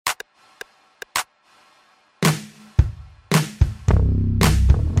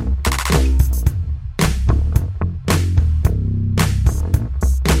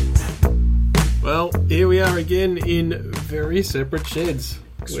again in very separate sheds.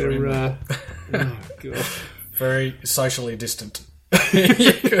 We're, oh, God. Very socially distant,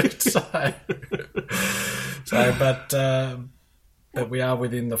 you could say. But we are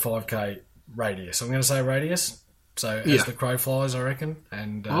within the 5K radius. I'm going to say radius. So as the crow flies, I reckon.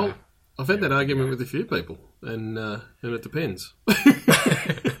 And I've had that argument with a few people, and it depends.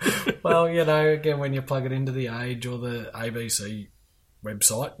 Well, again, when you plug it into the Age or the ABC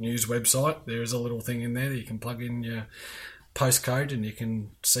website, news website, there is a little thing in there that you can plug in your postcode and you can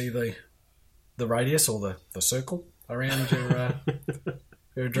see the radius or the circle around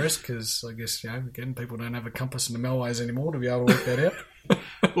your address, because I guess, again, people don't have a compass and a Melways anymore to be able to work that out.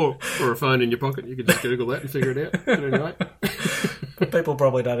 or a phone in your pocket. You can just Google that and figure it out. But anyway. People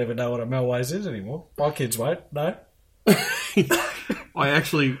probably don't even know what a Melways is anymore. My kids won't, no.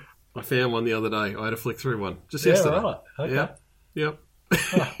 I found one the other day. I had to flick through one just yesterday. Right. Okay. Yep.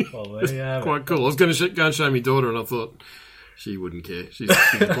 Oh, well, there you have quite cool. I was going to go and show my daughter, and I thought she wouldn't care. She's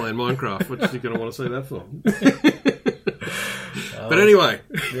playing Minecraft. What's she going to want to see that for? But anyway,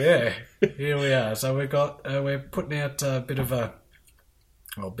 yeah, here we are. So we're putting out a bit of a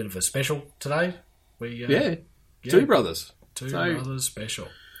special today. Two Brothers. Two Brothers special.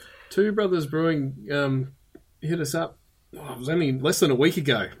 Two Brothers Brewing hit us up. It was only less than a week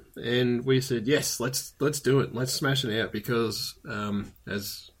ago, and we said, yes, let's do it. Let's smash it out because,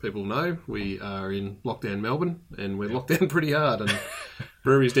 as people know, we are in lockdown Melbourne, and we're locked down pretty hard, and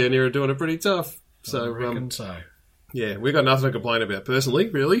breweries down here are doing it pretty tough. So, I reckon so. Yeah, we've got nothing to complain about personally,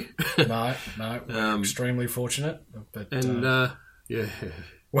 really. No, we're extremely fortunate. But,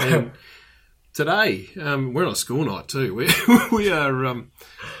 Well, and today, we're on a school night too. We are...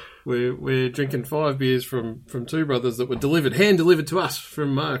 We're drinking 5 beers from Two Brothers that were hand delivered to us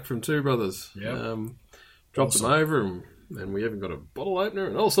from Mark from Two Brothers. Yep. Dropped them over, and we even got a bottle opener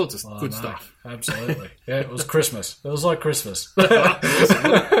and all sorts of good stuff. Absolutely. Yeah, it was Christmas. It was like Christmas. Too right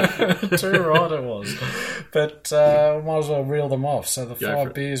it was. But might as well reel them off. So the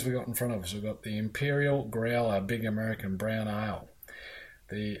 5 beers we got in front of us, we've got the Imperial Growler Big American Brown Ale,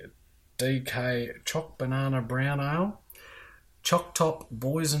 the DK Choc Banana Brown Ale, Choc Top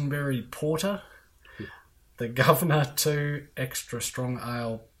Boysenberry Porter, the Governor 2 Extra Strong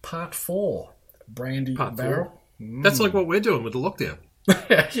Ale Part 4 Brandy Part Barrel. 4. That's like what we're doing with the lockdown.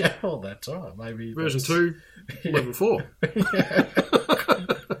 Yeah, well, that's right. Maybe version 2, level 4.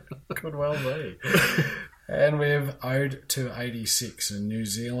 Could well be. And we have Ode to 86, a New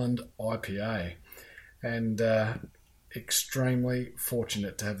Zealand IPA. And extremely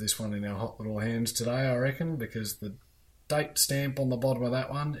fortunate to have this one in our hot little hands today, I reckon, because the date stamp on the bottom of that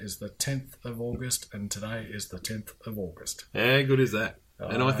one is the 10th of August, and today is the 10th of August. How good is that?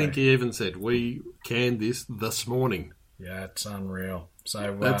 And I think he even said, we canned this morning. Yeah, it's unreal.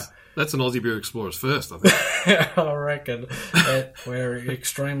 So that's an Aussie Beer Explorers first, I think. I reckon. We're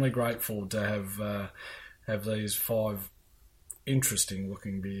extremely grateful to have these 5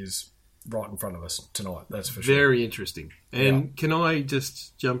 interesting-looking beers right in front of us tonight, that's for sure. Very interesting. And can I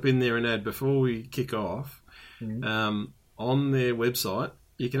just jump in there and add, before we kick off, on their website,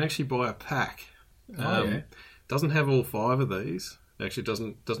 you can actually buy a pack. Doesn't have all 5 of these. Actually,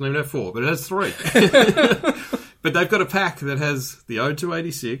 doesn't even have 4, but it has 3. But they've got a pack that has the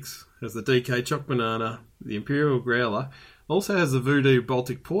O286, has the DK Choc Banana, the Imperial Growler, also has the Voodoo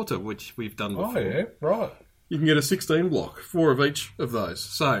Baltic Porter, which we've done before. Oh, yeah, right. You can get a 16 block, 4 of each of those.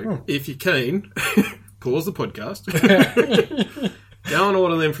 So, if you're keen, pause the podcast. Go and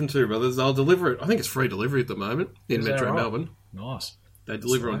order them from Two Brothers. They'll deliver it. I think it's free delivery at the moment in Metro Melbourne. Nice. They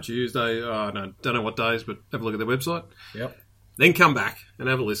deliver on Tuesday. Don't know what days, but have a look at their website. Yep. Then come back and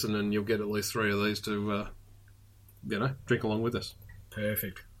have a listen, and you'll get at least 3 of these to, drink along with us.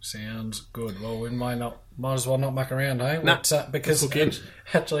 Perfect. Sounds good. Well, we might as well not muck around, hey? Nah, because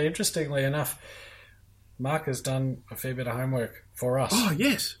actually, interestingly enough, Mark has done a fair bit of homework for us. Oh,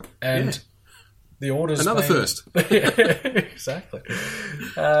 yes. And the order's another first. Exactly.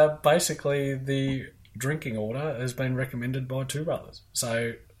 Basically, the drinking order has been recommended by Two Brothers.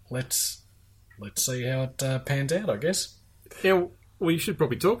 So let's see how it pans out, I guess. Yeah, well, you should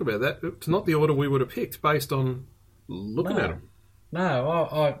probably talk about that. It's not the order we would have picked based on looking at them.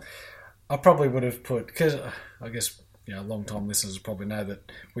 No, I probably would have put, because I guess long-time listeners probably know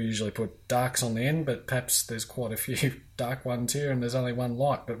that we usually put darks on the end, but perhaps there's quite a few dark ones here and there's only one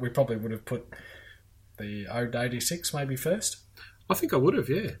light, but we probably would have put the Ode 86 maybe first. I think I would have,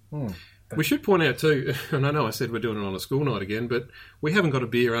 yeah. We should point out too, and I know I said we're doing it on a school night again, but we haven't got a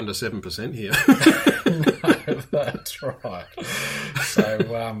beer under 7% here. That's right.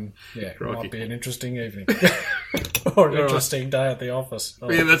 So, yeah, it might be an interesting evening. Or an interesting day at the office.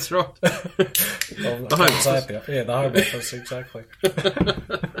 Oh. Yeah, that's right. The home office. The home office, exactly.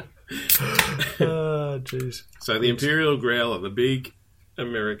 Oh, jeez. So the Imperial Growler, the big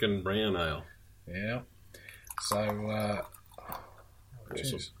American brown ale. Yeah. So,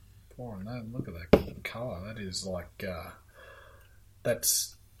 Awesome. pouring that. Look at that colour. That is like,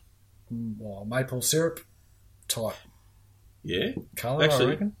 that's maple syrup type. Yeah. Colour, Actually, I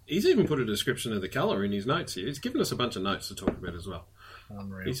reckon. he's even put a description of the colour in his notes here. He's given us a bunch of notes to talk about as well.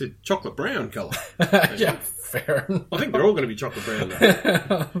 Unreal. He said chocolate brown colour. Yeah, fair enough. I think they're all going to be chocolate brown now.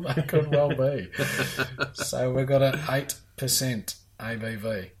 That could well be. So we've got an 8%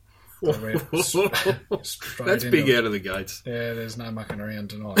 ABV. That's big out of the gates. Yeah, there's no mucking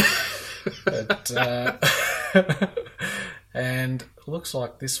around tonight. But, and it looks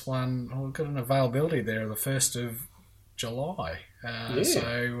like this one, we've got an availability there the 1st of July.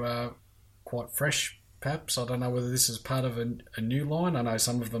 So quite fresh, perhaps. I don't know whether this is part of a new line. I know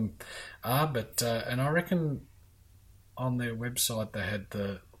some of them are, but and I reckon on their website they had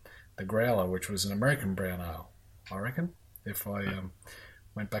the Growler, which was an American brown ale, I reckon, if I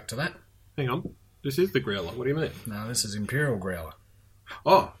went back to that. Hang on. This is the Growler. What do you mean? No, this is Imperial Growler.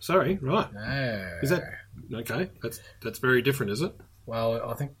 Oh, sorry. Right. Yeah. Is that... Okay. That's very different, is it? Well,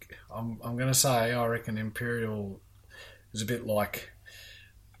 I think I'm going to say I reckon Imperial is a bit like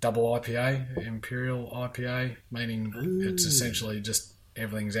double IPA, Imperial IPA, meaning it's essentially just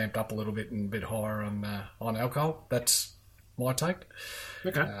everything's amped up a little bit and a bit higher on alcohol. That's my take.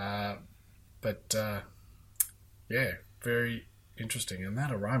 Okay. But yeah, very interesting. And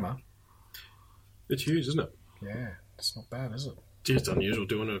that aroma, it's huge, isn't it? yeah, it's not bad, is it? Gee, it's unusual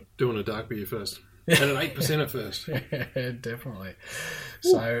doing a dark beer first. And an 8% at first. Yeah, definitely.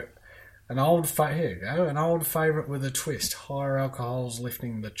 So, an old favourite with a twist. Higher alcohols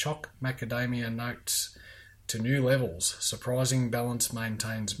lifting the choc macadamia notes to new levels. Surprising balance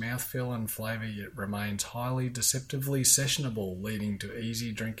maintains mouthfeel and flavour, yet remains highly deceptively sessionable, leading to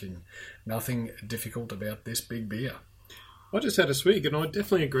easy drinking. Nothing difficult about this big beer. I just had a swig, and I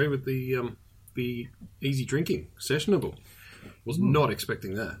definitely agree with the easy drinking, sessionable. Was not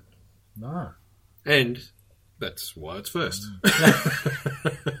expecting that. No. And that's why it's first.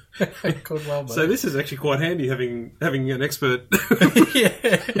 It could well be. So this is actually quite handy having an expert. Yeah,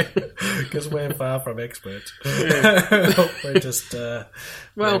 because we're far from experts. Yeah. We're just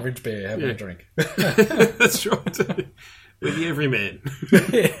average beer having a drink. That's right. We're the everyman.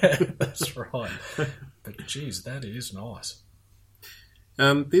 Yeah, that's right. But geez, that is nice.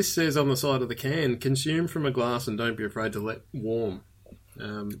 This says on the side of the can, consume from a glass and don't be afraid to let warm.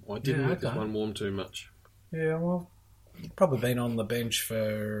 I didn't let this one warm too much. Yeah, well, probably been on the bench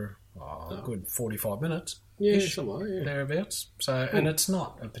for a good 45 minutes. Yeah, somewhere, thereabouts. So, and it's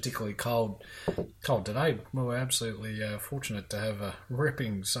not a particularly cold today. We were absolutely fortunate to have a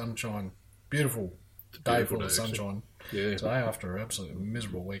ripping sunshine, beautiful day full of sunshine today after an absolutely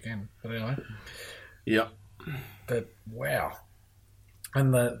miserable weekend. But anyway. Yeah. But wow.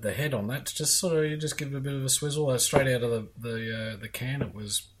 And the head on that, just sort of, you just give it a bit of a swizzle. Straight out of the can, it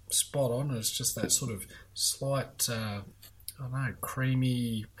was spot on. It's just that sort of slight, I don't know,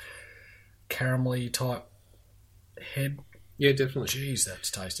 creamy, caramelly type head. Yeah, definitely. Jeez,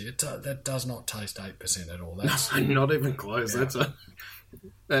 that's tasty. That does not taste 8% at all. That's not even close. Yeah.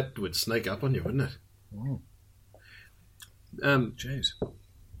 That would sneak up on you, wouldn't it? Jeez.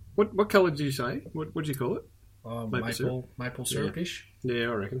 What colour did you say? What do you call it? Maple syrup-ish.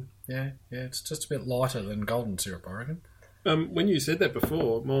 Yeah, I reckon. Yeah, it's just a bit lighter than golden syrup, I reckon. When you said that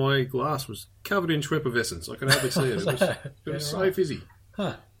before, my glass was covered in effervescence. I could hardly see it. It was so fizzy.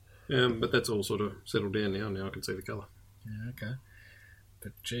 Huh. But that's all sort of settled down now. Now I can see the colour. Yeah, okay.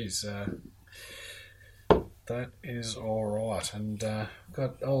 But geez, that is all right. And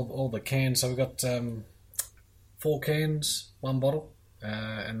got all the cans. So we've got 4 cans, 1 bottle,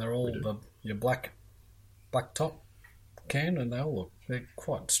 and they're all your black top can, and they're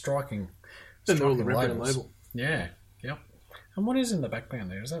quite striking. And all the wrapping and label. Yeah, yep. And what is in the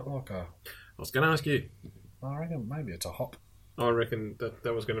background there? Is that like a... I was going to ask you. I reckon maybe it's a hop. I reckon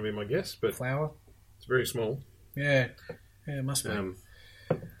that was going to be my guess, but... Flour? It's very small. Yeah, it must be.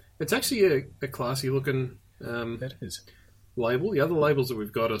 It's actually a classy looking that is. label. The other labels that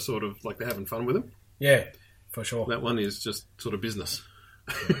we've got are sort of like they're having fun with them. Yeah, for sure. That one is just sort of business.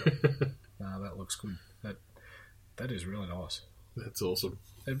 No, that looks good. That is really nice. That's awesome.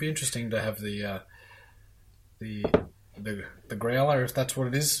 It'd be interesting to have the growler, if that's what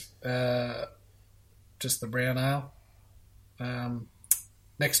it is, just the brown ale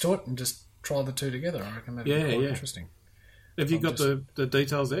next to it, and just try the two together. I reckon that'd be quite interesting. Have you got the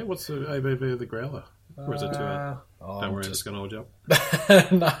details there? What's the ABV of the growler? Or is it too early? Don't worry, I'm just going to hold you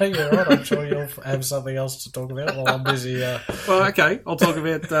up. No, you're right. I'm sure you'll have something else to talk about while I'm busy. Well, okay. I'll talk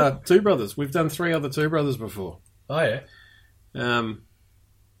about Two Brothers. We've done 3 other Two Brothers before. Oh, yeah?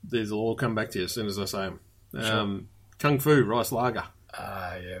 These will all come back to you as soon as I say them. Sure. Kung Fu Rice Lager.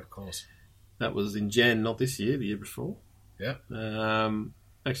 Yeah, of course. That was in Jan, not this year, the year before. Yeah.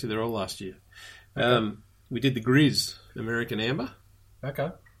 Actually, they're all last year. Okay. We did the Grizz American Amber. Okay.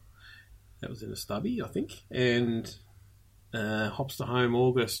 That was in a stubby, I think. And Hops to Home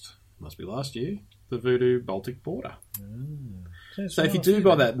August, must be last year, the Voodoo Baltic Porter. So if you do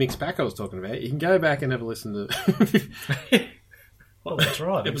buy that mixed pack I was talking about, you can go back and have a listen to... Well, that's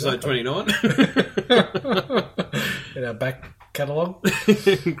right. Episode 29. In our back catalogue.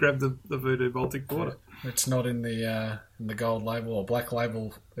 Grab the Voodoo Baltic Porter. It's not in the gold label or black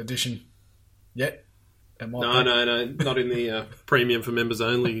label edition yet. No, not in the premium for members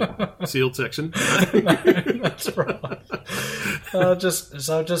only sealed section. No, that's right. I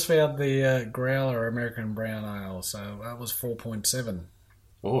just found the Growler American Brown Ale, so that was 4.7.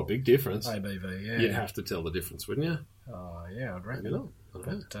 Oh, big difference. ABV, yeah. You'd have to tell the difference, wouldn't you? Oh, yeah, I'd reckon. But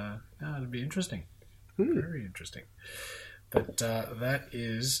it'd be interesting. Very interesting. But that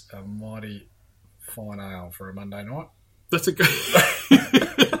is a mighty fine ale for a Monday night. That's a great...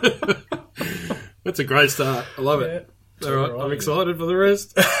 That's a great start. I love it. All right, I'm excited for the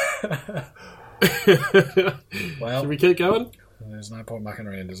rest. Well, should we keep going? There's no point mucking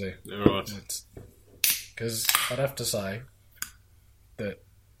around, is there? All right. Because I'd have to say that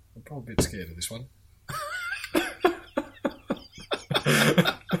I'm probably a bit scared of this one.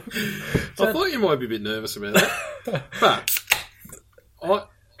 I thought you might be a bit nervous about that. But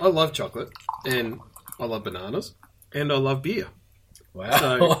I love chocolate, and I love bananas, and I love beer.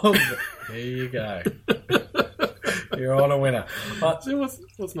 Wow. So, there you go. You're on a winner. So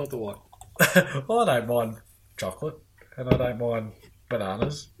what's not to like? Well, I don't mind chocolate, and I don't mind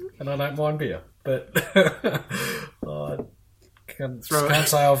bananas, and I don't mind beer. But I can't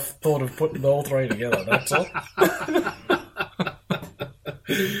say I've thought of putting all 3 together, that's all.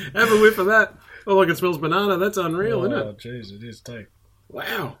 Have a whiff of that. Oh, I can smell banana. That's unreal, isn't it? Oh, jeez, it is too.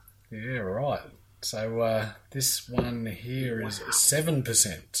 Wow. Yeah, right. So this one here is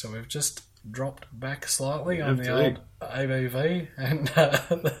 7%. So we've just dropped back slightly on the old ABV and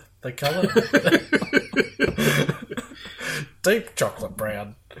the colour. Deep chocolate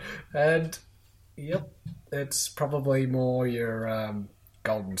brown. And, yep, it's probably more your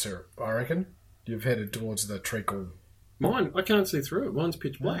golden syrup, I reckon. You've headed towards the treacle. Mine, I can't see through it. Mine's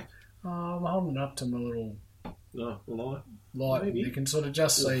pitch black. I'm holding it up to my little light. Maybe. You can sort of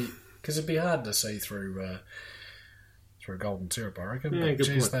just see, because it'd be hard to see through golden syrup, I reckon. Yeah, but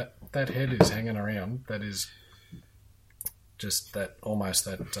geez, that head is hanging around. That is just that almost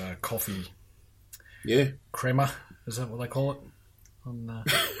that coffee. Yeah. Crema, is that what they call it?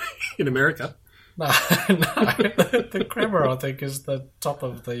 In America. No. The crema, I think, is the top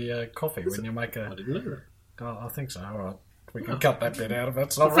of the coffee when you make a. I didn't know that. Oh, I think so. All right. We can cut that bit out of it.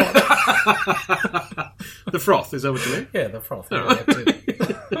 It's not right. The froth, is that what you mean? Yeah, the froth. Yeah, that's it.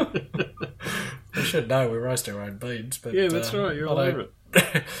 We should know we roast our own beans. But, yeah, that's right. You're all over it.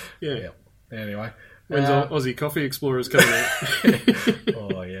 Yeah. Anyway. When's Aussie Coffee Explorers coming out?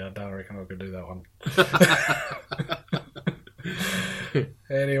 Oh, yeah. I don't reckon I could do that one.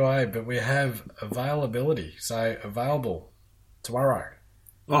 Anyway, but we have availability. So, available tomorrow,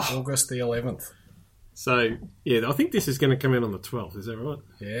 August the 11th. So, yeah, I think this is going to come out on the 12th, is that right?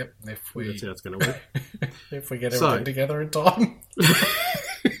 Yep. That's how it's going to work. If we get everything together in time.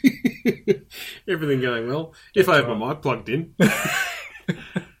 Everything going well. If I have my mic plugged in.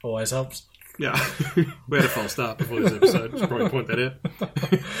 Always helps. Yeah. We had a false start before this episode. Should probably point that out.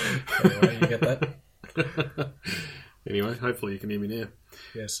 Anyway, you get that? Anyway, hopefully you can hear me now.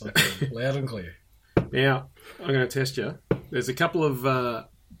 Yes, I can. Loud and clear. Now, I'm going to test you. There's a couple of...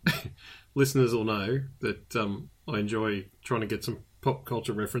 listeners will know that I enjoy trying to get some pop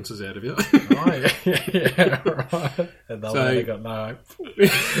culture references out of you. Yeah, right. And they've got no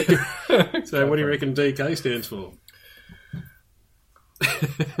hope. So what do you reckon DK stands for?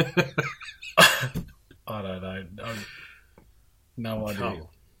 I don't know. No idea.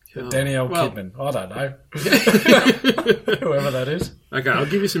 Danielle Kidman. I don't know. Whoever that is. Okay, I'll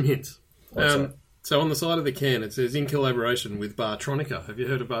give you some hints. So on the side of the can, it says in collaboration with Bartronica. Have you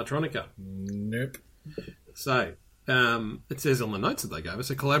heard of Bartronica? Nope. So it says on the notes that they gave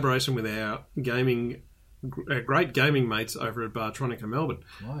us a collaboration with our great gaming mates over at Bartronica Melbourne.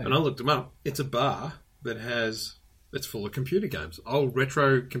 Oh, yeah. And I looked them up. It's a bar that has it's full of computer games, old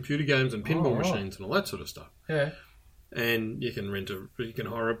retro computer games and pinball machines and all that sort of stuff. Yeah. And you can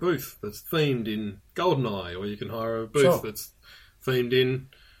hire a booth that's themed in GoldenEye, or you can hire a booth that's themed in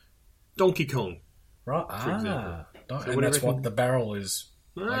Donkey Kong. Right. For example. And that's what the barrel is.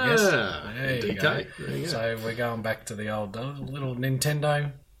 I guess. There you go. So we're going back to the old little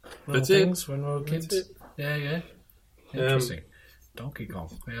Nintendo things when we were kids. Yeah. Interesting. Donkey Kong.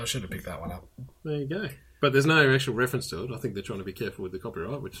 Yeah, I should have picked that one up. There you go. But there's no actual reference to it. I think they're trying to be careful with the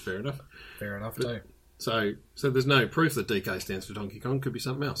copyright, which is fair enough. Fair enough, too. So there's no proof that DK stands for Donkey Kong. Could be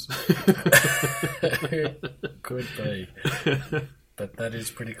something else. Could be. But that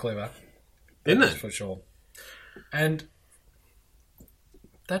is pretty clever. Isn't it? For sure. And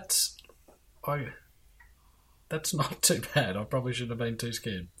that's not too bad. I probably shouldn't have been too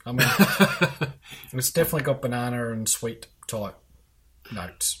scared. I mean, it's definitely got banana and sweet type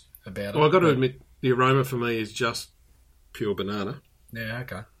notes about it. Well, I've got to admit, the aroma for me is just pure banana. Yeah,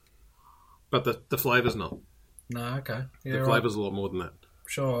 okay. But the flavour's not. No, okay. Yeah, the flavour's a lot more than that.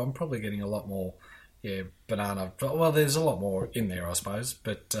 Sure, I'm probably getting a lot more, banana. Well, there's a lot more in there, I suppose,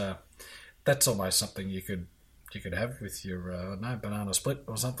 but that's almost something you could have with your banana split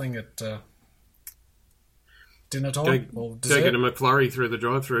or something at dinner time or dessert. Go get a McFlurry through the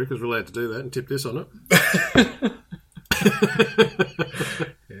drive-through because we're allowed to do that and tip this on it.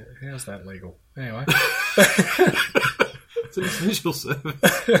 Yeah, how's that legal? Anyway. It's an essential service.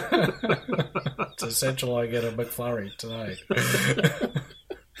 It's essential I get a McFlurry today.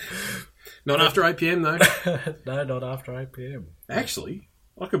 Not after 8 p.m, though. No, not after 8 p.m. Actually,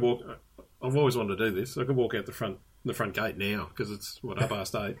 I could walk. I've always wanted to do this. I could walk out the front gate now because it's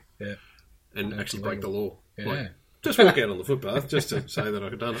 8:30. Yeah, and actually break the law. Yeah, like, just walk out on the footpath just to say that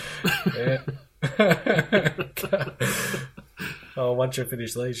I've done it. Yeah. Oh, once you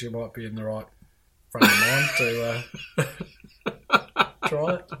finish these, you might be in the right frame of mind to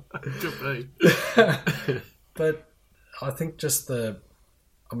try it. Could be. But I think just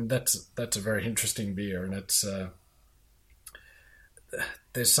that's a very interesting beer, and it's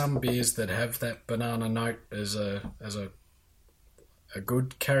there's some beers that have that banana note as a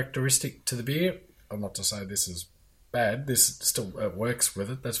good characteristic to the beer. I'm not to say this is bad. This still works with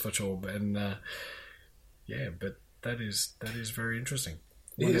it, that's for sure. And but that is very interesting.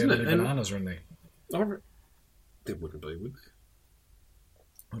 Yeah, isn't it? Bananas are in there. There wouldn't be, would there?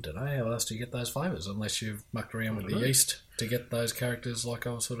 I don't know. How else do you get those flavours unless you've mucked around with the yeast to get those characters, like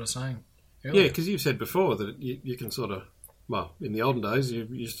I was sort of saying earlier. Yeah, because you've said before that you can sort of, well, in the olden days, you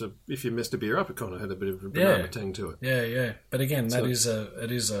used to, if you messed a beer up, it kind of had a bit of a banana tang to it. Yeah. But again,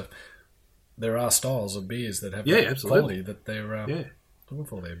 there are styles of beers that have quality that they're looking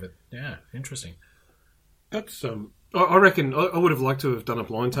for there. But yeah, interesting. That's I reckon I would have liked to have done a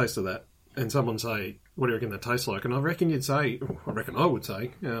blind taste of that, and someone say, "What do you reckon that tastes like?" And I reckon I would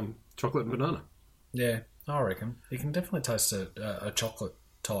say, chocolate and banana. Yeah, I reckon you can definitely taste a chocolate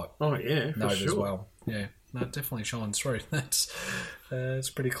type. Oh yeah, note sure. As well. Yeah, no, it definitely shines through. That's it's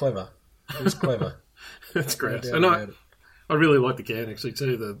pretty clever. It's clever. That's great. And I really like the can actually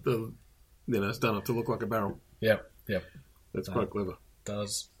too. The it's done up to look like a barrel. Yep. That's quite clever.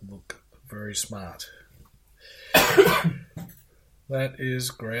 Does look very smart. That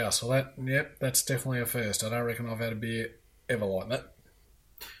is grouse. Well, that's definitely a first. I don't reckon I've had a beer ever like that.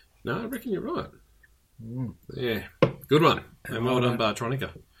 No, I reckon you're right. Yeah, good one. And well done,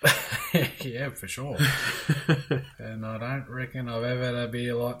 Bartronica. Yeah, for sure. And I don't reckon I've ever had a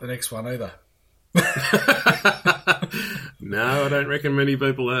beer like the next one either. No, I don't reckon many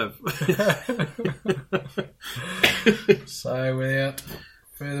people have. So without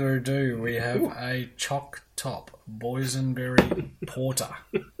further ado, we have a Choc Top Boysenberry Porter.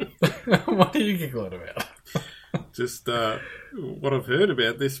 What are you giggling about? Just what I've heard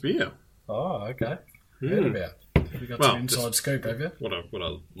about this beer. Oh, okay. Heard about. You got some inside scoop, have you? What I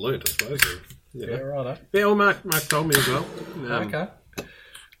learned, I suppose. Yeah, right. Yeah, well, Mark told me as well. Okay.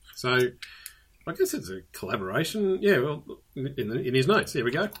 So, I guess it's a collaboration. Yeah, well, in his notes, here we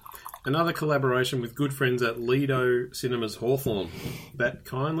go. Another collaboration with good friends at Lido Cinemas Hawthorn that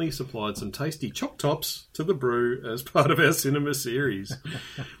kindly supplied some tasty Choc Tops to the brew as part of our cinema series.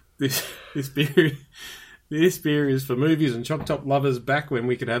 This beer is for movies and Choc Top lovers back when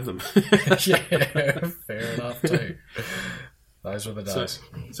we could have them. Yeah, fair enough too. Those were the days.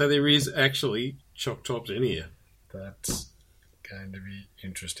 So there is actually Choc Tops in here. That's going to be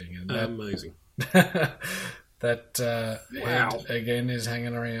interesting. And amazing. That head again is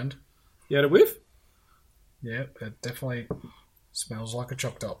hanging around. You had a whiff? Yeah, it definitely smells like a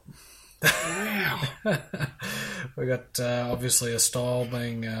Choc Top. Wow. We got obviously a style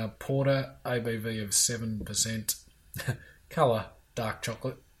being porter, ABV of 7%, Colour, dark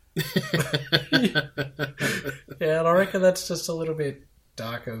chocolate. Yeah, and I reckon that's just a little bit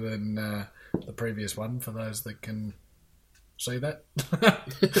darker than the previous one for those that can see that.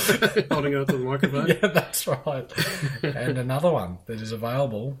 Holding it up to the microphone. Yeah, that's right. And another one that is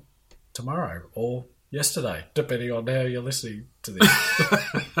available tomorrow or yesterday, depending on how you're listening to this.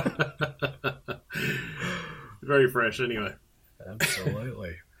 Very fresh, anyway.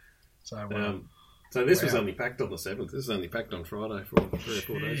 Absolutely. So this was only packed on the 7th. This was only packed on Friday for 3 or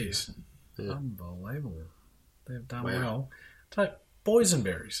 4 days. Yeah. Unbelievable. They've done well. Take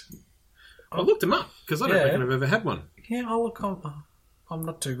boysenberries. I looked them up because I don't reckon I've ever had one. Yeah, I'm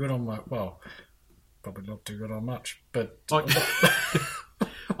not too good on probably not too good on much, but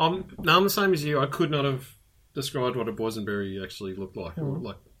I'm the same as you. I could not have described what a boysenberry actually looked like.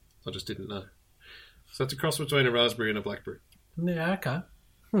 Like I just didn't know. So it's a cross between a raspberry and a blackberry. Yeah, okay.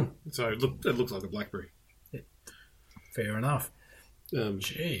 So it looks like a blackberry. Yeah. Fair enough.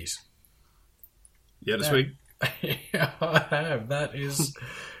 Jeez. You had a sweet? Yeah, I have. That is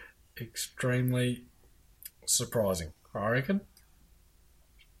extremely surprising, I reckon.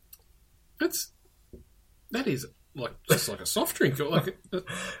 That is just like a soft drink. Like I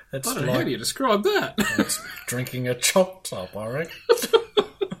don't know, how do you describe that? It's drinking a chop top, I reckon.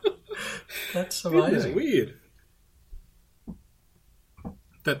 That's amazing. That's weird.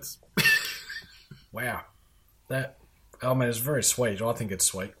 That's wow. It's very sweet. I think it's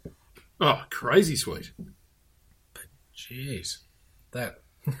sweet. Oh, crazy sweet. But jeez, that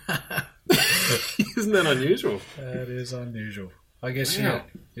isn't that unusual? That is unusual. I guess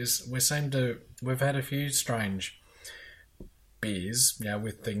we've had a few strange beers,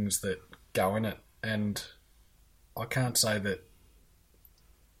 with things that go in it, and I can't say that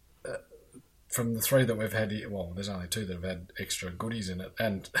from the 3 that we've had here, well, there's only 2 that have had extra goodies in it,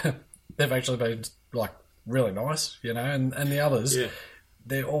 and they've actually been really nice, and the others,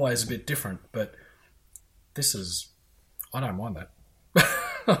 they're always a bit different, but this is, I don't mind that.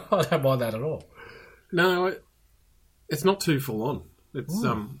 I don't mind that at all. No, it's not too full on. It's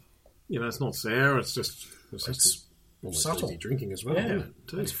it's not sour. It's just almost subtle. Easy drinking as well. Yeah, isn't it,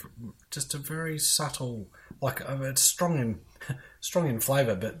 too? It's just a very subtle, it's strong in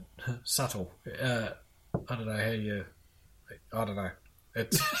flavour, but subtle. I don't know how you. I don't know.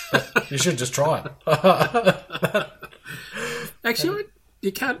 You should just try it. Actually,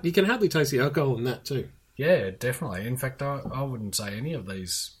 you can hardly taste the alcohol in that too. Yeah, definitely. In fact, I wouldn't say any of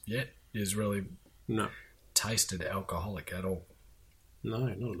these yet is really tasted alcoholic at all. No,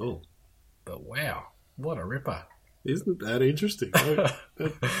 not at all. But wow, what a ripper. Isn't that interesting?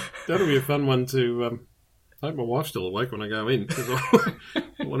 That'll be a fun one to... I hope my wife's still awake when I go in, because I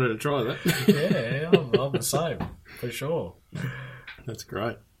wanted to try that. Yeah, I'm the same, for sure. That's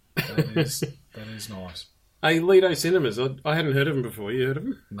great. That is nice. Hey, Lido Cinemas, I hadn't heard of them before. You heard of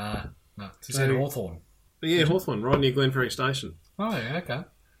them? Nah. Is that Hawthorn? Yeah, Hawthorn, right near Glenferrie Station. Oh, yeah, okay.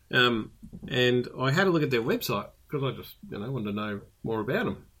 And I had a look at their website, because I just wanted to know more about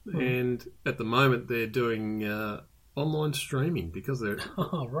them. And at the moment, they're doing online streaming, because their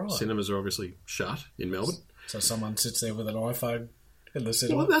cinemas are obviously shut in Melbourne. So someone sits there with an iPhone in the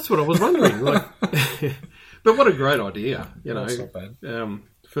cinema? Well, that's what I was wondering. But what a great idea, That's not bad.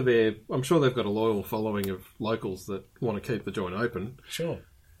 I'm sure they've got a loyal following of locals that want to keep the joint open. Sure.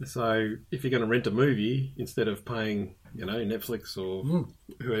 So if you're going to rent a movie, instead of paying, Netflix or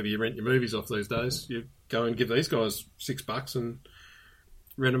whoever you rent your movies off these days, you go and give these guys $6 and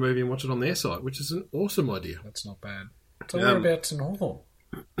rent a movie and watch it on their site, which is an awesome idea. That's not bad. So whereabouts in Hawthorn?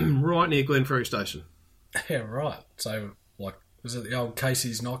 Right near Glenferrie Station. Yeah, right. So, was it the old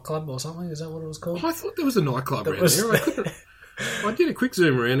Casey's nightclub or something? Is that what it was called? I thought there was a nightclub around there. I did a quick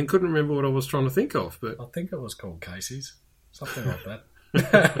zoom around and couldn't remember what I was trying to think of. But I think it was called Casey's. Something like that.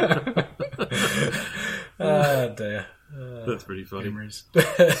 Oh, dear. That's pretty funny. Memories.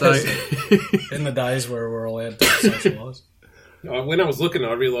 So, in the days where we were allowed to socialise. When I was looking,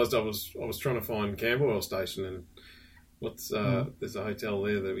 I realised I was trying to find Camberwell Station, and there's a hotel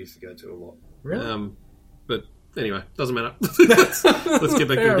there that we used to go to a lot. Really? But anyway, doesn't matter. Let's get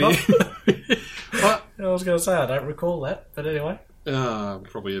back to beer. I was going to say I don't recall that, but anyway. I'm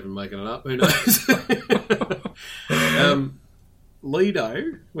probably even making it up. Who knows? Lido,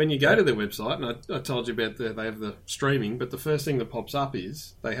 when you go to their website, and I told you about they have the streaming, but the first thing that pops up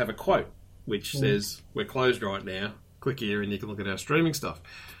is they have a quote which says, "We're closed right now. Click here and you can look at our streaming stuff."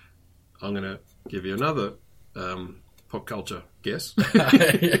 I'm going to give you another pop culture guess.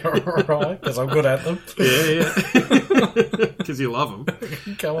 Yeah, right, because I'm good at them. Yeah. Because you love them.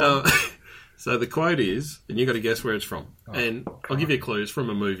 Come on. So the quote is, and you've got to guess where it's from. And I'll give you a clue. It's from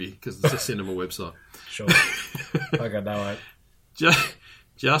a movie, because it's a cinema website. Sure. Okay, no,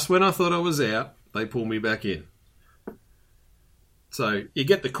 just when I thought I was out, they pull me back in. So you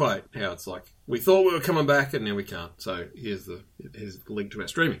get the quote, how it's like, we thought we were coming back and now we can't. So here's the link to our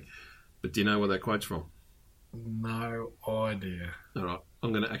streaming. But do you know where that quote's from? No idea. All right,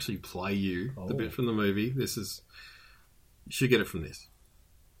 I'm going to actually play you the bit from the movie. You should get it from this.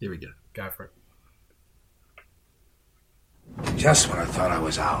 Here we go. Go for it. Just when I thought I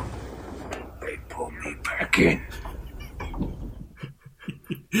was out, they pulled me back in.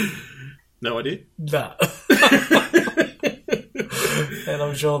 No idea? No. And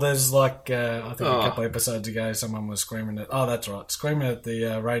I'm sure there's like, I think a couple episodes ago, someone was screaming that's right, screaming at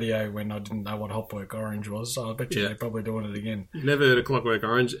the radio when I didn't know what Hopwork Orange was. So I bet you they're probably doing it again. You've never heard of Clockwork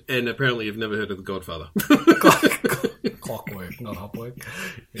Orange, and apparently you've never heard of The Godfather. Clockwork, not Hopwork.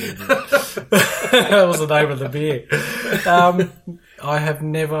 That was the name of the beer. I have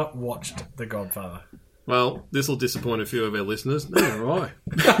never watched The Godfather. Well, this will disappoint a few of our listeners. Neither have I.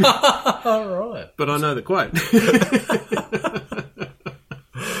 All right. But I know the quote.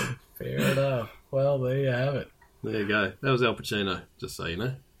 Fair enough. Well, there you have it. There you go. That was Al Pacino, just so you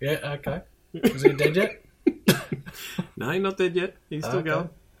know. Yeah, okay. Is he dead yet? No, he's not dead yet. He's still going.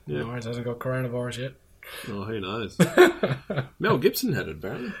 Yeah. No, he hasn't got coronavirus yet. Oh, who knows? Mel Gibson had it,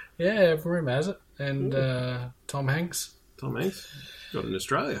 apparently. Yeah, rumour has it. And Tom Hanks. Tom Hanks got it in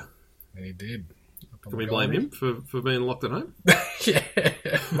Australia. He did. Can we blame him for being locked at home? Yeah,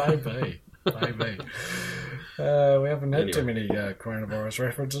 maybe. We haven't had too many coronavirus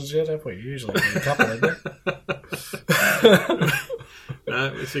references yet, have we? Usually a couple, isn't it?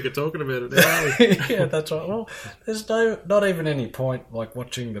 No, we're sick of talking about it now, aren't we? Yeah, that's right. Well, there's not even any point like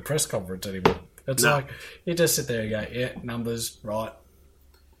watching the press conference anymore. It's like you just sit there and go, yeah, numbers, right.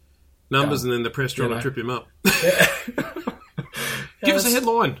 Numbers, and then the press trying to trip him up. Yeah. Give us a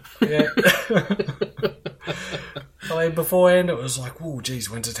headline. Yeah. I mean, beforehand it was like, oh, geez,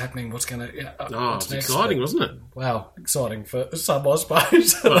 when's it happening? What's going to... Yeah, it's exciting, wasn't it? Wow, exciting for some, I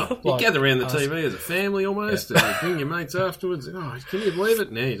suppose. Well, you gather around the TV as a family almost, and you bring your mates afterwards. Oh, can you believe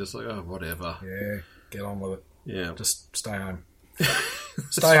it? Now you're just like, oh, whatever. Yeah, get on with it. Yeah. Just stay home.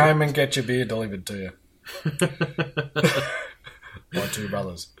 Stay home and get your beer delivered to you. By two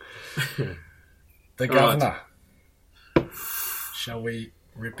brothers. The Governor. Right. Shall we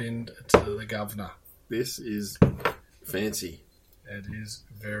rip into The Governor? This is fancy. It is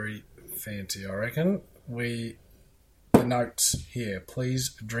very fancy, I reckon. The notes here.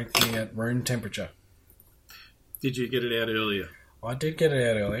 Please drink me at room temperature. Did you get it out earlier? I did get it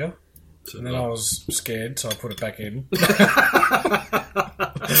out earlier. And then I was scared, so I put it back in.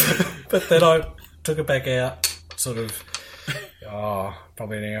 But then I took it back out sort of,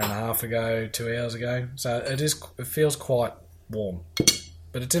 probably an hour and a half ago, 2 hours ago. So it feels quite warm.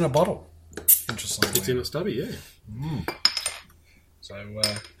 But it's in a bottle. Interesting. It's in a stubby, yeah. Mm. So,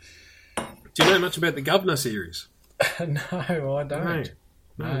 do you know much about the Governor series? No, I don't.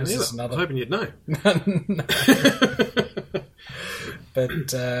 No, I was hoping you'd know. No. But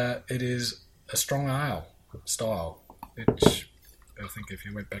it is a strong ale style, which I think if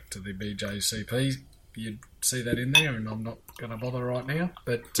you went back to the BJCP, you'd see that in there, and I'm not going to bother right now.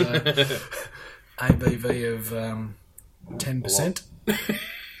 But ABV of 10%.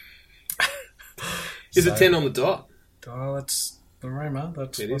 Is it 10 on the dot? Oh, that's the rumour.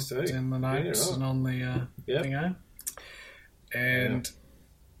 That's it what's in the notes and on the thingo. And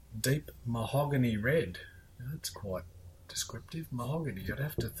deep mahogany red. That's quite descriptive. Mahogany. I'd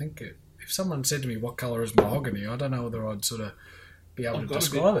have to think it. If someone said to me, what colour is mahogany, I don't know whether I'd sort of be able to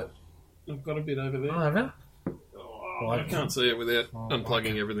describe it. I've got a bit over there. Oh, have you? I can't see it without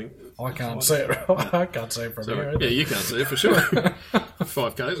unplugging everything. I can't see it. I can't see it from here. Yeah, you can't see it for sure.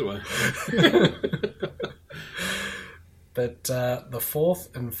 5Ks away. But the fourth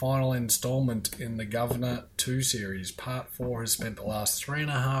and final instalment in the Governor 2 series, Part 4, has spent the last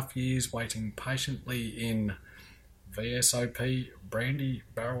 3.5 years waiting patiently in VSOP brandy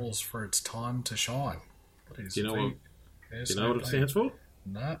barrels for its time to shine. What is Do you know what it stands for?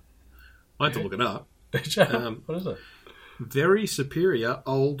 No. I had to look it up. What is it? Very Superior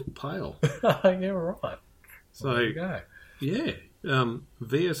Old Pale. Yeah, right. So, there you go. Yeah.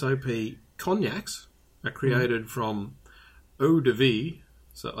 VSOP cognacs are created from eau de vie,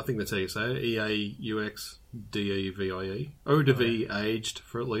 so I think that's how you say it, EAUXDEVIE. Eau de vie aged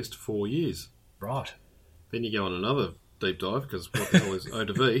for at least 4 years. Right. Then you go on another deep dive, because what the hell is eau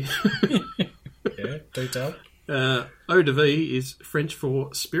de vie? Yeah, detail. Eau de vie is French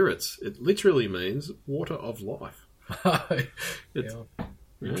for spirits. It literally means water of life.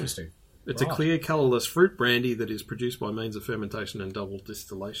 Interesting. It's a clear, colourless fruit brandy that is produced by means of fermentation and double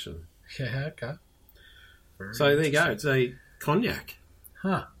distillation. Yeah, okay. So there you go. It's a cognac.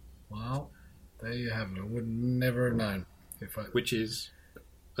 Huh. Well, there you have it. I would never have known. Which is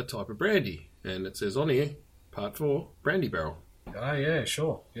a type of brandy. And it says on here, part 4, brandy barrel. Oh, yeah,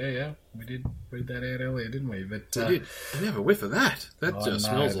 sure. Yeah. We did read that out earlier, didn't we? But we did. I have a whiff of that. That just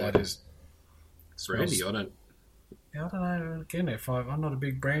smells like that is brandy. I don't know. Again, I'm not a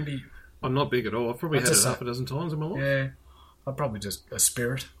big brandy... I'm not big at all. I've probably had it half a dozen times in my life. Yeah. I'm probably just a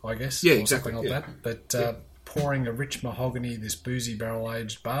spirit, I guess. Yeah, or exactly. Something like that. But pouring a rich mahogany, this boozy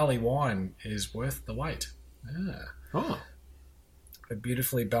barrel-aged barley wine is worth the wait. Yeah. Oh. A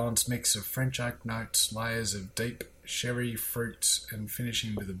beautifully balanced mix of French oak notes, layers of deep sherry fruits, and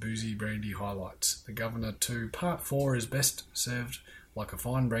finishing with a boozy brandy highlights. The Governor 2 Part 4 is best served like a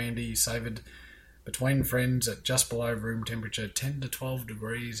fine brandy, savoured between friends at just below room temperature, 10 to 12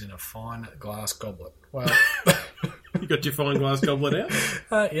 degrees in a fine glass goblet. Well, you got your fine glass goblet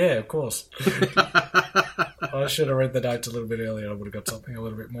out? Yeah, of course. I should have read the dates a little bit earlier. I would have got something a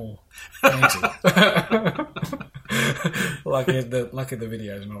little bit more fancy. Lucky the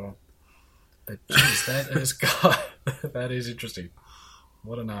video's not on. But geez, that is interesting.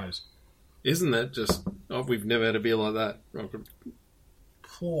 What a nose. Isn't that just... Oh, we've never had a beer like that.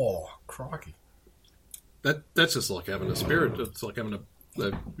 Oh, crikey. That's just like having a spirit. It's like having a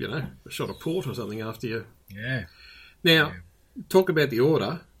shot of port or something after you. Yeah. Now, talk about the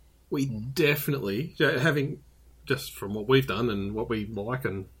order. We definitely, having just from what we've done and what we like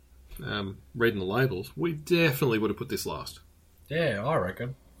and reading the labels, we definitely would have put this last. Yeah, I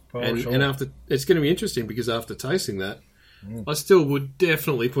reckon. Sure. And after, it's going to be interesting because after tasting that, I still would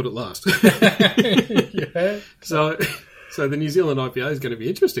definitely put it last. Yeah. So the New Zealand IPA is going to be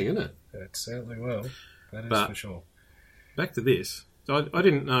interesting, isn't it? It certainly will. That is for sure. Back to this. So I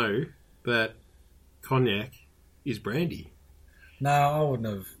didn't know that cognac is brandy. No, I wouldn't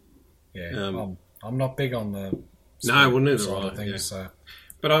have. Yeah, I'm not big on the I wouldn't either. Side of things, so.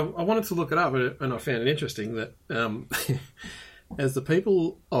 But I wanted to look it up, and I found it interesting that as the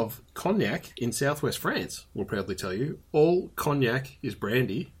people of Cognac in southwest France will proudly tell you, all cognac is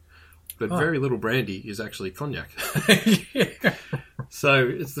brandy, but very little brandy is actually cognac. Yeah. So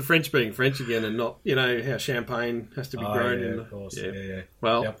it's the French being French again, and not, how champagne has to be grown in. Of course. Yeah.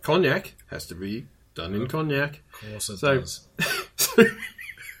 Well, cognac has to be done in cognac. Of course it does.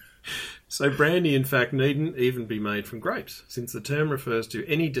 So brandy, in fact, needn't even be made from grapes, since the term refers to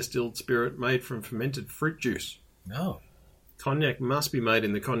any distilled spirit made from fermented fruit juice. No. Cognac must be made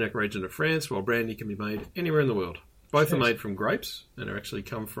in the Cognac region of France, while brandy can be made anywhere in the world. Both are made from grapes and are actually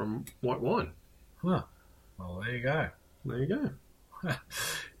come from white wine. Huh. Well, there you go. There you go.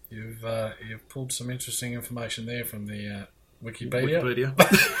 You've pulled some interesting information there from the Wikipedia.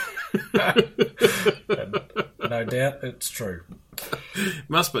 No doubt it's true.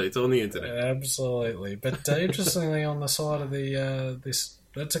 Must be. It's on the internet. Absolutely. But interestingly, on the side of the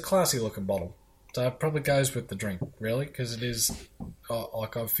that's a classy looking bottle. So it probably goes with the drink, really, because it is I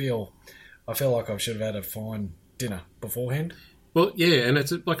feel like I should have had a fine dinner beforehand. Well, yeah, and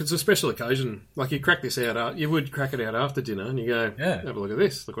it's a special occasion. Like you crack this out, you would crack it out after dinner, and you go, have a look at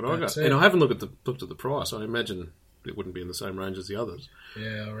this. Look what I got. And I haven't looked at the price. I imagine it wouldn't be in the same range as the others.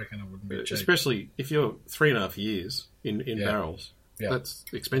 Yeah, I reckon it wouldn't be cheap. Especially if you're 3.5 years in barrels. Yeah. That's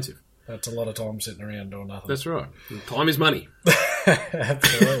expensive. That's a lot of time sitting around doing nothing. That's right. And time is money.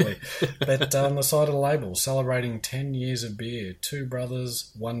 Absolutely. But on the side of the label, celebrating 10 years of beer, 2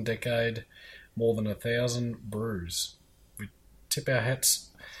 brothers, 1 decade, more than 1,000 brews. We tip our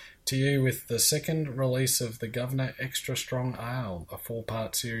hats to you with the second release of the Governor Extra Strong Ale, a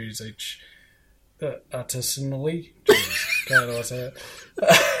 4-part series each artisanally. How do I say it?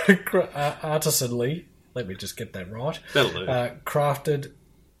 Artisanally. Let me just get that right. That'll do. Crafted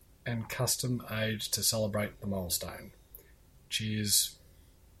and custom aged to celebrate the milestone. Cheers.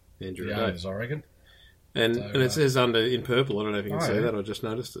 Andrew, the owners, I reckon. And it says in purple, I don't know if you can see that, I just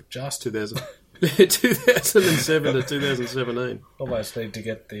noticed it. Just 2007 to 2017. Almost need to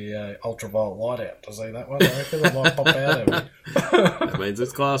get the ultraviolet light out to see that one. I reckon it might pop out of it. That means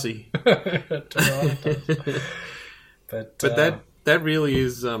it's classy. But that really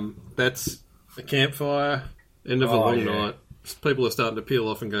is, that's a campfire, end of a long night. People are starting to peel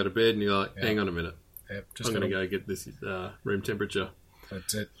off and go to bed, and you're like, hang on a minute. Yep, I'm going to go get this room temperature.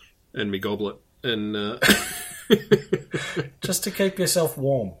 That's it. And me goblet. And just to keep yourself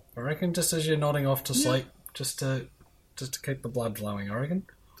warm, I reckon, just as you're nodding off to sleep, just to keep the blood flowing, I reckon.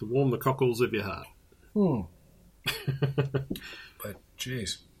 To warm the cockles of your heart. But,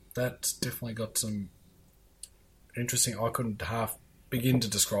 geez, that's definitely got some interesting... I couldn't half begin to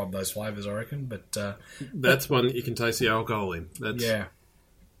describe those flavours, I reckon, but... that's one that you can taste the alcohol in. Yeah,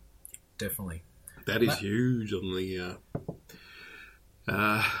 definitely. That is huge on the...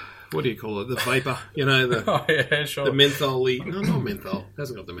 what do you call it? The vapour. You know, the menthol-y... No, not menthol. It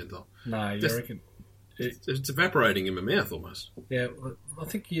hasn't got the menthol. No, you reckon... It's evaporating in my mouth almost. Yeah, I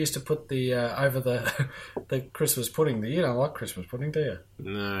think you used to put the over the Christmas pudding. You don't like Christmas pudding, do you?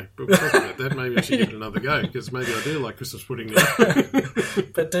 No, but we'll talk about that. Maybe I should give it another go, because maybe I do like Christmas pudding now.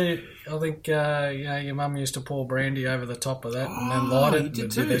 But I think your mum used to pour brandy over the top of that and then light it. You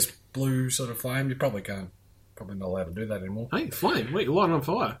did with this blue sort of flame. You probably not allowed to do that anymore. Hey, flame? Wait, you light it on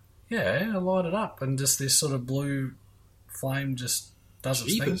fire? Yeah, light it up, and just this sort of blue flame just does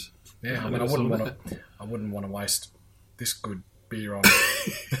its thing. Yeah, I mean, I wouldn't want to waste this good beer on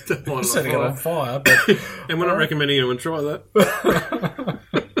setting it on fire. But and we're not recommending anyone try that.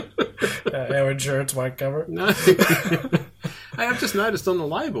 Our insurance won't cover it. No. Hey, I've just noticed on the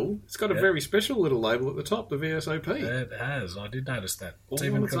label, it's got a very special little label at the top, the VSOP. It has. I did notice that. It's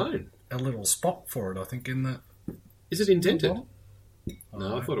even got a little spot for it, I think, in the... Is it indented?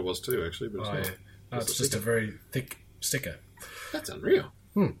 No, I thought it was too, actually, but it's not. Yeah. No, it's just a very thick sticker. That's unreal.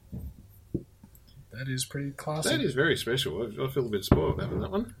 That is pretty classy. That is very special. I feel a bit spoiled having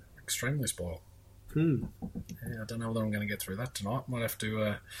that one. Extremely spoiled. Yeah, I don't know whether I'm going to get through that tonight. Might have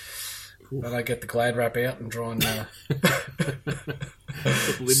to... when I get the Glad wrap out and try and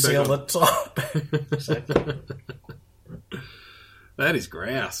seal the top. That is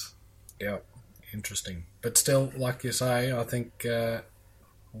grouse. Yeah, interesting. But still, like you say, I think I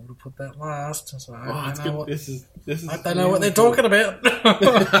would have put that last. So I don't know they know what they're talking about.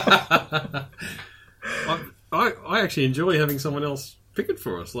 I actually enjoy having someone else pick it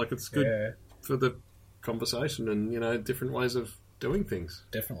for us. Like, it's good for the conversation and, different ways of doing things.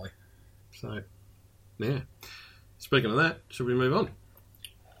 Definitely. So, yeah. Speaking of that, should we move on?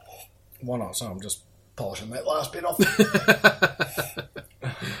 Why not? So I'm just polishing that last bit off.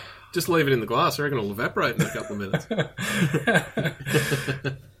 Just leave it in the glass. I reckon it'll evaporate in a couple of minutes.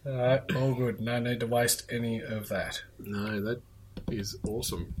 All good. No need to waste any of that. No, that is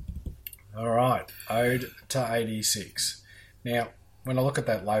awesome. All right. Ode to 86. Now, when I look at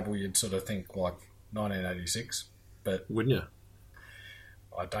that label, you'd sort of think like 1986, but... Wouldn't you?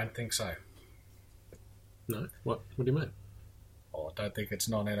 I don't think so. No? What do you mean? Oh, I don't think it's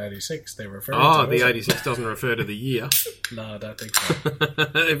 1986 they're referring to. Oh, the 86 doesn't refer to the year. No, I don't think so.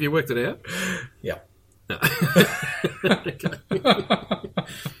 Have you worked it out? Yeah. No. Okay.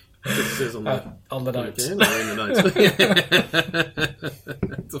 It says on the notes. Or in the notes.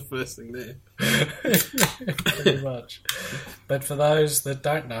 That's the first thing there. Pretty much. But for those that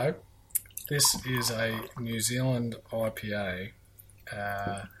don't know, this is a New Zealand IPA,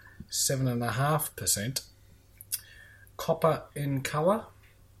 7.5%, copper in colour.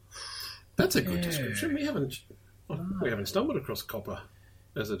 That's a good description. We haven't stumbled across copper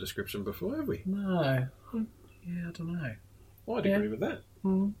as a description before, have we? No. Yeah, I don't know. I'd agree with that.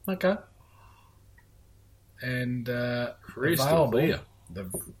 Okay. And crystal clear.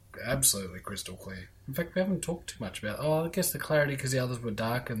 Absolutely crystal clear. In fact, we haven't talked too much about. I guess the clarity because the others were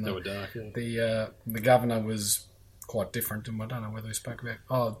dark, and they were dark. Yeah. The governor was quite different, and I don't know whether we spoke about.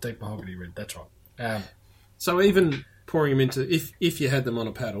 Oh, deep mahogany red. That's right. So even pouring them into, if you had them on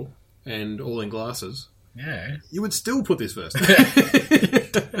a paddle and all in glasses, you would still put this first.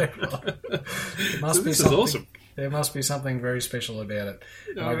 This is awesome. There must be something very special about it.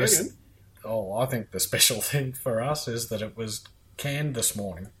 I reckon. I think the special thing for us is that it was canned this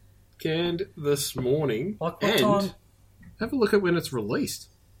morning. Like what time? Have a look at when it's released.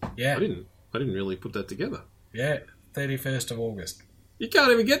 Yeah. I didn't really put that together. Yeah, 31st of August. You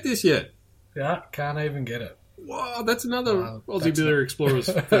can't even get this yet. Yeah, can't even get it. Wow, that's another Aussie Beer Explorers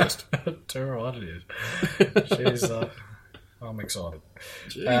first. Too right it is. Jeez, I'm excited.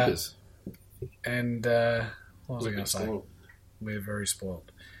 Jeepers. And what was I going to say? We're very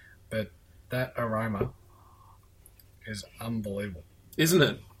spoiled. But that aroma is unbelievable. Isn't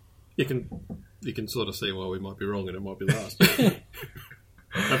it? You can sort of see why we might be wrong and it might be last.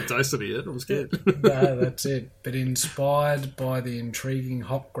 I haven't tasted it yet. I'm scared. No, that's it. But inspired by the intriguing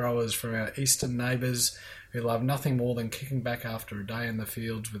hop growers from our eastern neighbours who love nothing more than kicking back after a day in the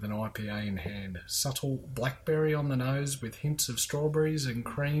fields with an IPA in hand. Subtle blackberry on the nose with hints of strawberries and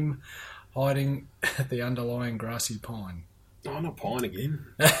cream hiding the underlying grassy pine. Oh, not pine again.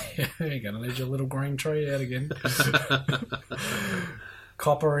 You're going to need your little green tree out again.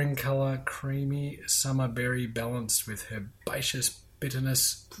 Copper in colour, creamy summer berry balanced with herbaceous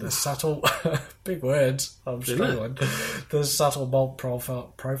bitterness. The subtle, big words, I'm struggling. The subtle malt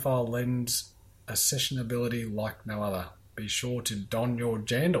profile lends a sessionability like no other. Be sure to don your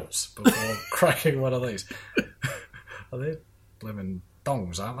jandals before cracking one of these. Are there lemon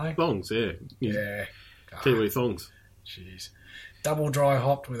thongs, aren't they? Thongs, yeah. Yeah. Kiwi thongs. Jeez. Double dry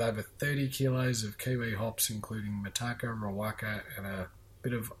hopped with over 30 kilos of kiwi hops, including Mataka, Rawaka, and a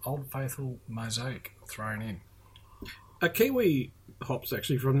bit of Old Faithful Mosaic thrown in. Are kiwi hops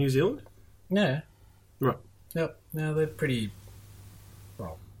actually from New Zealand? Yeah. Right. Yep. Now they're pretty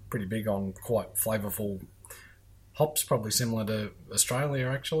big on quite flavourful hops, probably similar to Australia,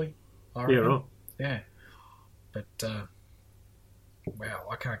 actually. I reckon. Yeah, right. Yeah. But, wow,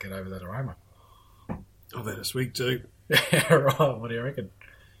 I can't get over that aroma. I've had a sweet too. Yeah, right. What do you reckon?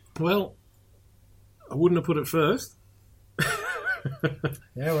 Well, I wouldn't have put it first.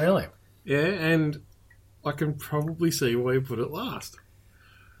 Yeah, really? Yeah, and I can probably see why you put it last.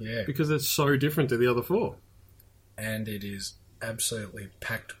 Yeah. Because it's so different to the other four. And it is absolutely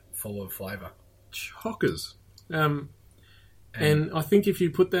packed full of flavour. Chockers. And I think if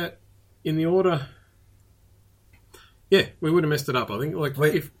you put that in the order... Yeah, we would have messed it up. I think we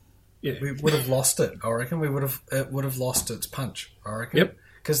would have lost it. I reckon it would have lost its punch. I reckon. Yep.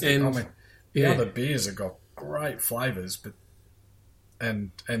 Because the other beers have got great flavours, but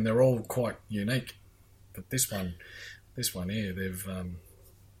and they're all quite unique. But this one here, they've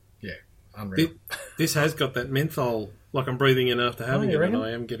unreal. This has got that menthol, like I'm breathing in after having it, reckon? and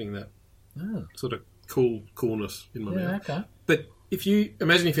I am getting that sort of coolness in my mouth. Okay. But if you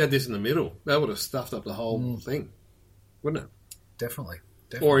had this in the middle, that would have stuffed up the whole thing, wouldn't it? Definitely.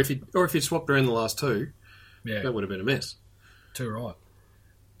 Or if you swapped around the last two, yeah, that would have been a mess. Too right.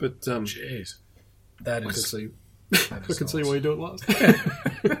 But jeez, that is. I can see why you do it last.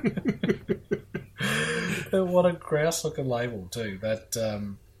 What a grouse looking label too. That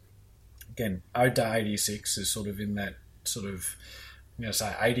again, Ode to 86 is sort of in that sort of,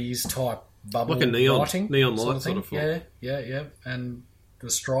 say 80s type bubble, like a neon light sort of thing. Yeah. And the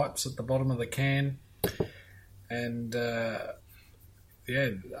stripes at the bottom of the can, and the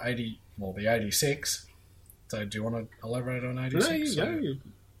 86. So do you want to elaborate on 86? No, you go.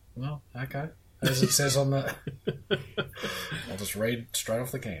 Well, okay. As it says on the... I'll just read straight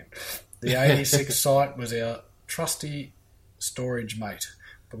off the can. The 86 site was our trusty storage mate,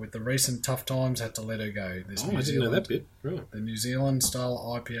 but with the recent tough times had to let her go. I didn't know that bit. Right. The New Zealand style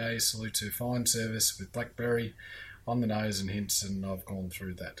IPA salute to fine service with blackberry on the nose and hints, and I've gone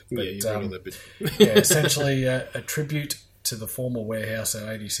through that. But, you've read all that bit. Essentially a tribute to the former warehouse at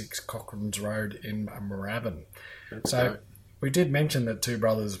 86 Cochrane's Road in Moorabbin. We did mention that two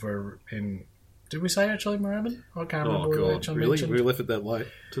brothers were in... Did we say actually Moorabbin? I can't remember. Oh, God, really? Mentioned. We left it that late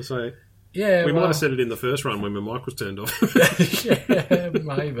to say... Yeah, we might have said it in the first run when my mic was turned off. Yeah,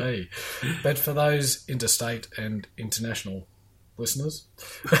 maybe. But for those interstate and international listeners...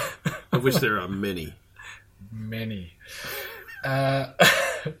 of which there are many. Many.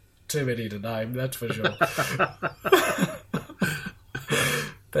 Too many to name, that's for sure.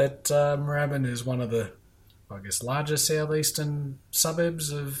 But Moorabbin is one of the, I guess, larger southeastern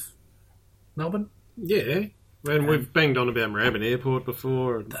suburbs of Melbourne. Yeah. And we've banged on about Moorabbin Airport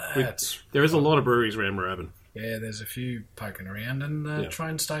before. There is a lot of breweries around Moorabbin. Yeah, there's a few poking around, and the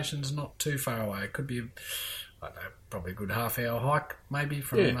train station's not too far away. It could be, I don't know, probably a good half-hour hike, maybe,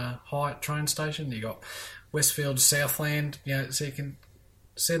 from Hyatt train station. You got Westfield, Southland, so you can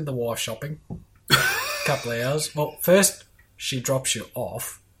send the wife shopping a couple of hours. Well, first, she drops you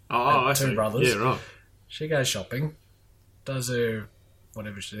off. I Two see. brothers. Yeah, right. She goes shopping, does her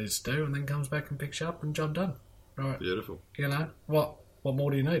whatever she needs to do, and then comes back and picks you up, and job done. Right. Beautiful. What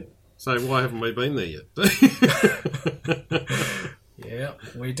more do you need? So why haven't we been there yet? Yeah,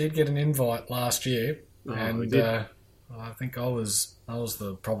 we did get an invite last year, and I think I was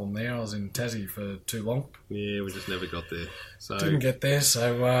the problem there. I was in Tassie for too long. Yeah, we just never got there. So didn't get there.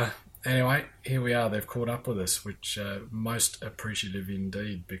 So anyway, here we are. They've caught up with us, which most appreciative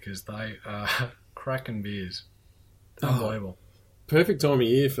indeed, because they are cracking beers. Unbelievable. Perfect time of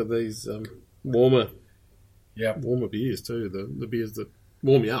year for these warmer beers too. The beers that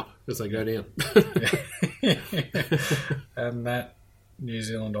warm you up as they go down. And that New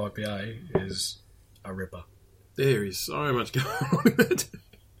Zealand IPA is a ripper. There is so much going on with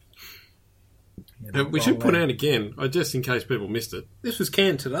it. We should put out again, just in case people missed it. This was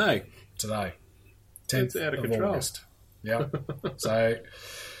canned today. 10th it's out of control. August. Yeah. So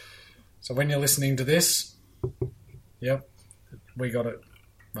when you're listening to this, yep, we got it.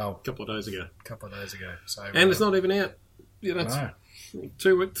 Well, a couple of days ago. So, and it's not even out. No.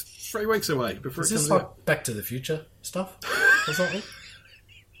 2 weeks, 3 weeks away before it comes like out. Back to the Future stuff? Was that it?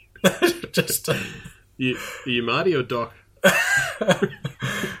 Just you Marty or Doc?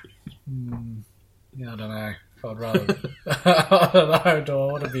 Yeah, I don't know. I'd rather. I don't know. Do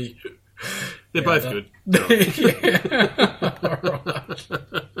I want to be They're both good.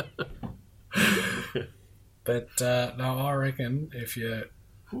 But no, I reckon if you,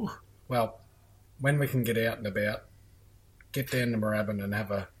 when we can get out and about, get down to Moorabbin and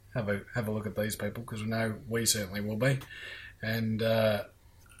have a look at these people, because we know we certainly will be. And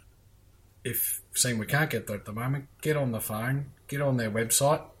if seeing we can't get there at the moment, get on the phone, get on their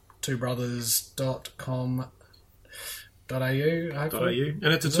website, twobrothers.com.au, hopefully. And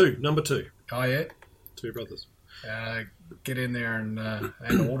it's a 2, number 2. Oh, yeah. Two Brothers. Get in there and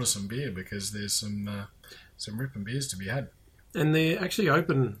order some beer, because there's some ripping beers to be had. And they're actually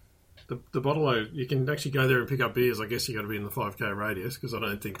open. The bottle, you can actually go there and pick up beers. I guess you got to be in the 5k radius, because I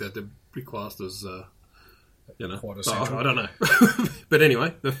don't think that they'd be classed as, quite essential. I don't know. But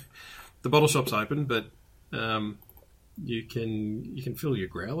anyway, the bottle shop's open, but you can fill your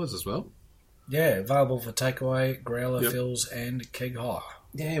growlers as well. Yeah, available for takeaway, growler fills, and keg hire.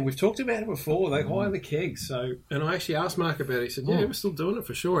 Yeah, we've talked about it before. They hire the kegs. So, and I actually asked Mark about it. He said, yeah, we're still doing it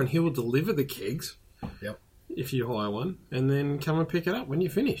for sure. And he will deliver the kegs if you hire one, and then come and pick it up when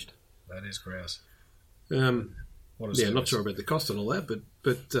you're finished. That is grouse. I'm not sure about the cost and all that, but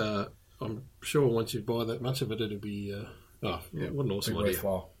I'm sure once you buy that much of it, it'll be... what an awesome idea.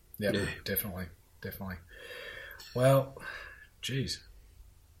 Worthwhile. Yep, yeah, definitely. Well, geez.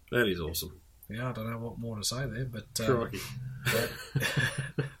 That is awesome. Yeah, I don't know what more to say there, but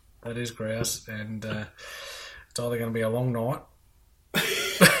that is grouse, and it's either going to be a long night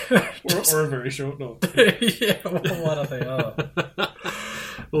or a very short night. Yeah, what I think.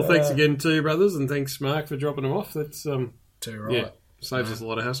 Well, thanks again, Two Brothers, and thanks, Mark, for dropping them off. That's too right. Yeah, saves us a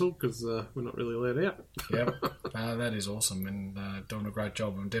lot of hassle, because we're not really allowed out. Yep, that is awesome, and doing a great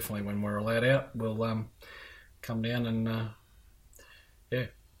job. And definitely, when we're allowed out, we'll come down and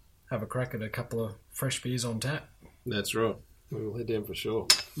have a crack at a couple of fresh beers on tap. That's right. We'll head down for sure.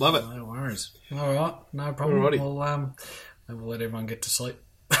 Love it. No worries. All right, no problem. Alrighty. We'll let everyone get to sleep.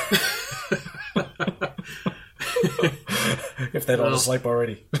 If they're not asleep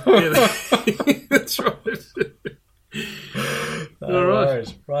already. That's right. All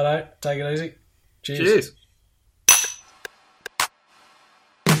right. Righto. Take it easy. Cheers.